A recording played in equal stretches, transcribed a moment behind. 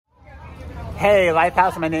Hey,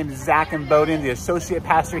 Lifehouse, my name is Zach and Bowden, the associate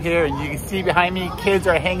pastor here, and you can see behind me, kids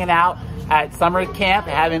are hanging out at summer camp,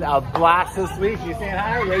 having a blast this week. You saying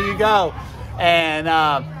hi? There you go. And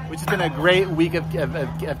which has been a great week of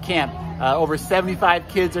camp. Over 75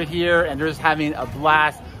 kids are here, and they're just having a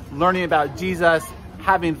blast, learning about Jesus,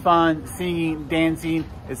 having fun, singing, dancing.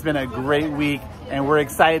 It's been a great week, and we're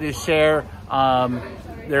excited to share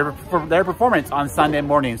their performance on Sunday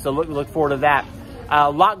morning. So look forward to that. A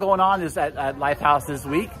lot going on at Lifehouse this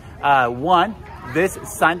week. One, this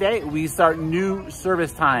Sunday, we start new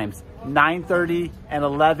service times, 9:30 and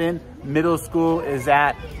 11. Middle school is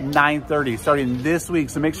at 9:30, starting this week.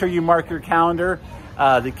 So make sure you mark your calendar.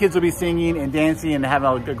 The kids will be singing and dancing and having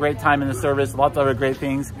a great time in the service, lots of other great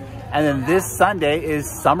things. And then this Sunday is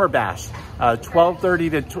Summer Bash, 12:30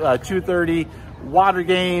 to 2:30, water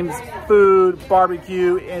games, food,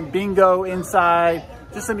 barbecue, and bingo inside.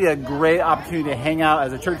 Just gonna be a great opportunity to hang out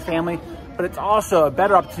as a church family, but it's also a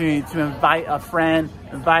better opportunity to invite a friend,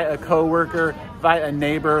 invite a coworker, invite a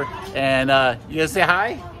neighbor, and you guys say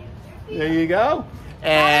hi? There you go.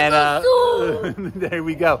 And there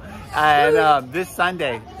we go. And this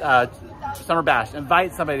Sunday, Summer Bash,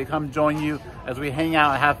 invite somebody to come join you as we hang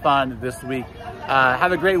out and have fun this week.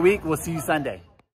 Have a great week. We'll see you Sunday.